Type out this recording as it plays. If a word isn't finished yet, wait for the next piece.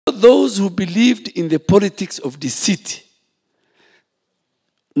Those who believed in the politics of deceit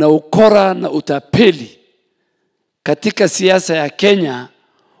na ukora na utapeli katika siasa ya Kenya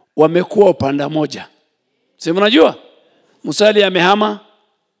wamekuwa upande moja. Sema unajua? Musalia amehama,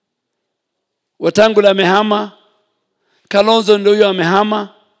 Wetangula amehama, Kalonzo ndio amehama.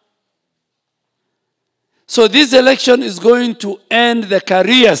 So this election is going to end the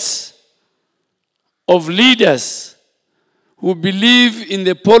careers of leaders who believe in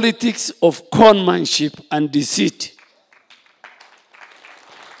the politics of conmanship and deceit.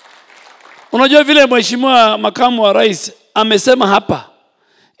 Unajua vile mheshimiwa makamu wa rais amesema hapa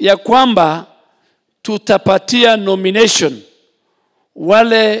ya kwamba tutapatia nomination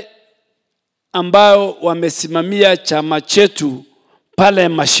wale ambao wamesimamia chama chetu pale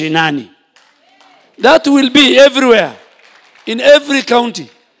mashinani. That will be everywhere, in every county.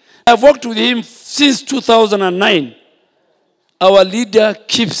 I've worked with him since 2009. Our leader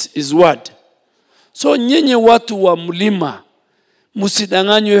keeps his word. So nyenye watu wa mlima,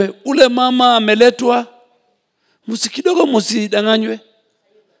 musidanganywe. Ule mama ameletwa, kidogo musidanganywe.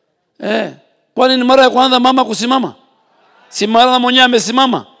 Kwani ni mara ya kwanza mama kusimama? Si mara mwenyewe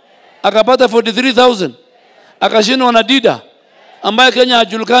amesimama, akapata 43,000. Akashindwa na Dida, ambaye Kenya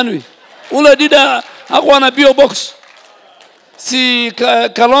Hajulikani. Ule Dida hakuwa na PO box. Si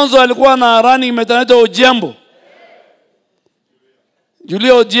Kalonzo alikuwa na running mate Ojiambo.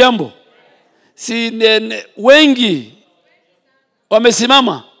 Julia Ojiambo. Si wengi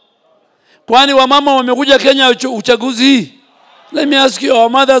wamesimama. Kwani wamama wamekuja Kenya uchaguzi hii? Let me ask you, our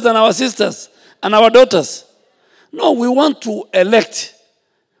mothers and our sisters and our daughters. No, we want to elect.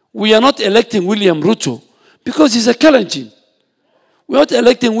 We are not electing William Ruto because he's a Kalenjin. We are not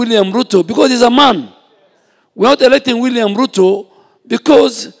electing William Ruto because he's a man. We are not electing William Ruto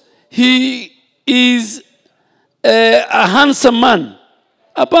because he is a handsome man.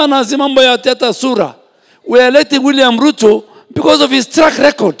 Hapana, si mambo ya teta sura. We are electing William Ruto because of his track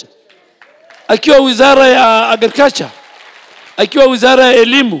record. Akiwa wizara ya agriculture, akiwa wizara ya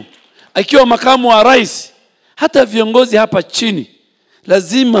elimu, akiwa makamu wa rais, hata viongozi hapa chini.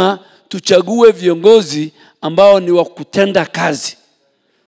 Lazima tuchague viongozi ambao ni wa kutenda kazi.